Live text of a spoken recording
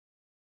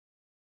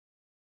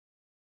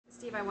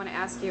Steve, I want to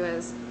ask you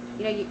is,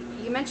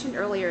 you mentioned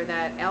earlier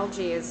that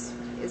algae is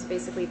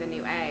basically the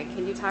new egg.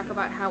 Can you talk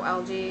about how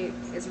algae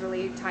is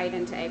really tied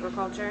into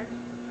agriculture?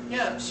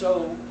 Yeah,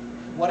 so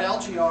what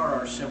algae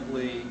are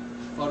simply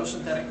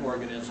photosynthetic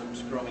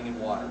organisms growing in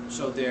water.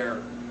 So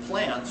they're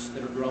plants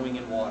that are growing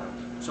in water.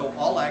 So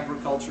all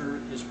agriculture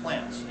is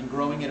plants and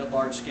growing it at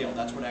large scale.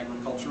 That's what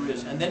agriculture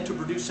is. And then to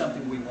produce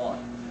something we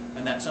want.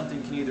 And that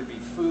something can either be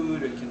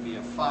food, it can be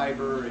a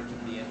fiber, it can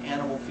be an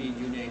animal feed,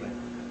 you name it.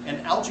 And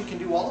algae can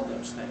do all of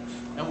those things.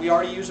 And we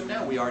already use them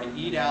now. We already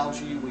eat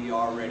algae. We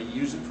already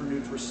use it for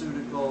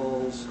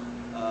nutraceuticals.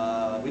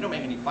 We don't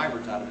make any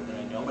fibers out of it that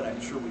I know, but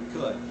I'm sure we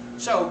could.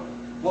 So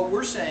what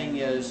we're saying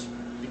is,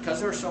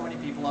 because there are so many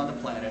people on the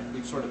planet,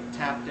 we've sort of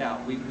tapped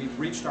out. We've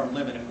reached our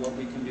limit of what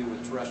we can do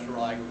with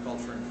terrestrial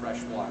agriculture and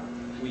fresh water.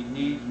 We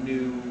need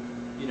new,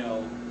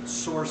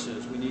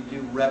 sources. We need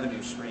new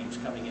revenue streams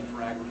coming in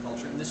for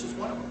agriculture, and this is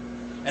one of them.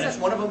 And it's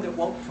one of them that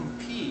won't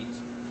compete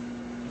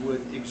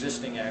with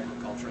existing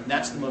agriculture, and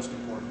that's the most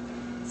important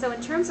thing. So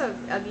in terms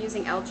of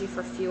using algae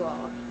for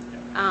fuel,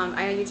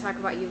 I know you talk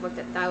about you've looked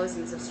at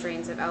thousands of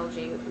strains of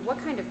algae. What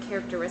kind of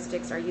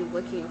characteristics are you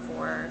looking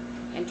for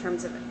in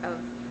terms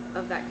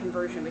of that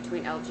conversion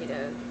between algae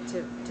to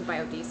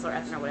biodiesel or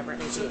ethanol, whatever it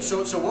may be?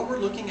 So what we're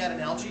looking at in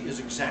algae is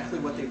exactly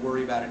what they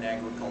worry about in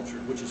agriculture,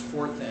 which is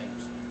four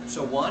things.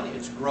 So one,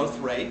 it's growth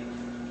rate,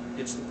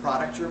 it's the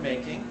product you're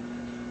making,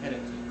 and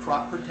it's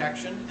crop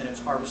protection, and it's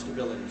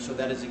harvestability. So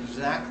that is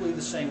exactly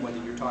the same whether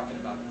you're talking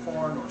about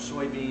corn or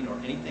soybean or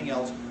anything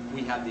else.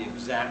 We have the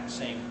exact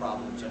same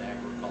problems in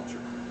agriculture.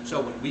 So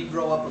when we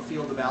grow up a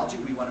field of algae,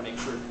 we want to make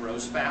sure it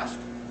grows fast,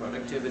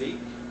 productivity.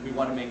 We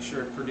want to make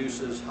sure it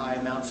produces high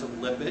amounts of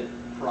lipid,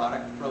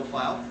 product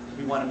profile.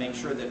 We want to make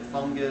sure that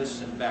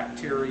fungus and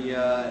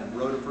bacteria and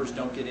rotifers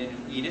don't get in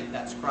and eat it.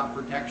 That's crop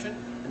protection.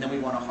 And then we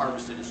want to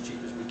harvest it as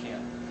cheap as we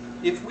can.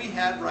 If we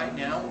had right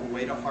now a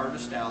way to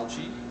harvest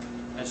algae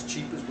as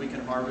cheap as we can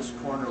harvest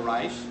corn or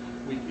rice,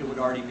 it would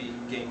already be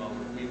game over.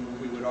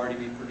 We would already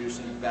be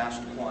producing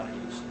vast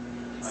quantities.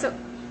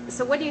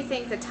 So what do you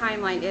think the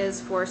timeline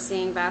is for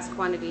seeing vast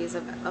quantities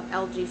of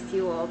algae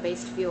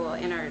based fuel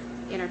in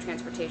our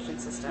transportation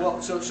system?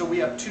 Well, so we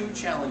have two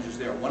challenges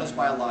there. One is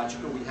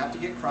biological. We have to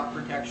get crop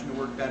protection to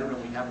work better,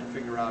 and we have to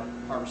figure out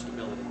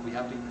harvestability. We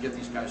have to get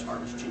these guys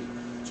harvest cheap.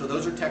 So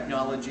those are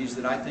technologies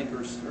that I think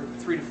are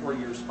 3 to 4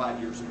 years,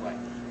 5 years away.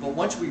 But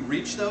once we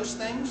reach those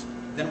things,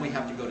 then we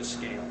have to go to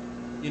scale.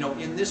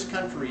 In this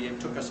country, it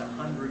took us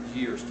 100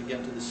 years to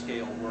get to the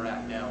scale we're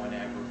at now in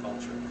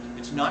agriculture.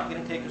 It's not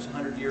going to take us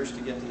 100 years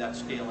to get to that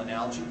scale in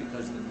algae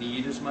because the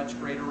need is much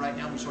greater right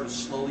now. We sort of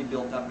slowly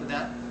built up to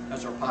that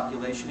as our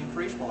population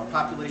increased. Well, our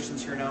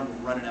population's here now and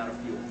we're running out of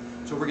fuel.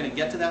 So we're going to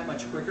get to that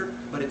much quicker,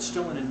 but it's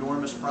still an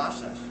enormous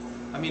process.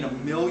 I mean,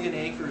 1 million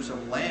acres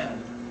of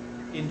land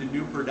into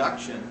new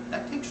production,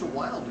 that takes a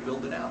while to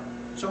build it out.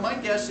 So my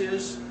guess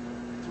is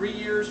 3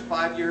 years,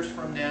 5 years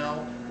from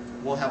now,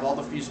 we'll have all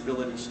the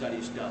feasibility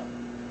studies done.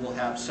 We'll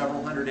have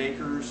several hundred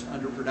acres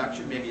under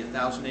production, maybe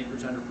 1,000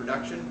 acres under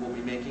production. We'll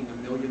be making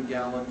 1 million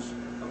gallons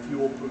of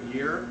fuel per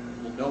year.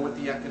 We'll know what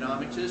the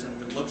economics is,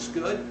 and if it looks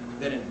good,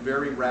 then in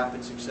very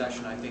rapid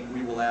succession, I think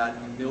we will add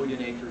 1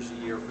 million acres a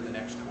year for the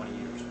next 20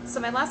 years.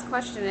 So my last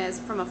question is,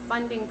 from a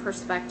funding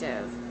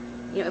perspective,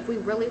 if we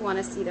really want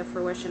to see the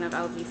fruition of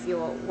algae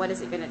fuel, what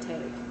is it going to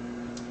take?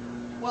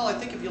 Well, I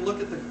think if you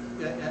look at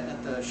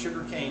the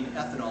sugarcane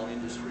ethanol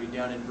industry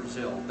down in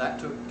Brazil, that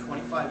took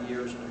 25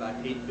 years and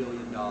about $8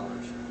 billion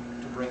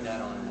to bring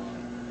that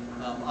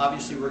online.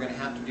 Obviously, we're going to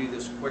have to do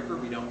this quicker.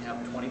 We don't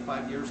have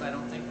 25 years, I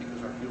don't think,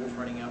 because our fuel's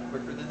running out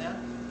quicker than that.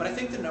 But I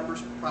think the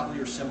numbers probably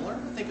are similar.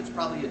 I think it's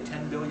probably a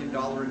 $10 billion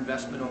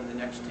investment over the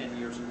next 10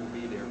 years that will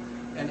be there.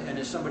 And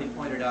as somebody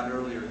pointed out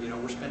earlier,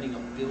 we're spending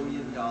 $1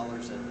 billion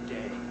a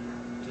day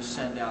to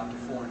send out to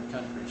foreign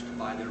countries to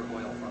buy their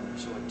oil from them.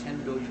 So a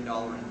 $10 billion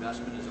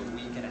investment is a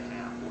week and a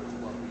half worth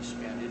of what we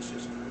spend. It's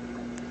just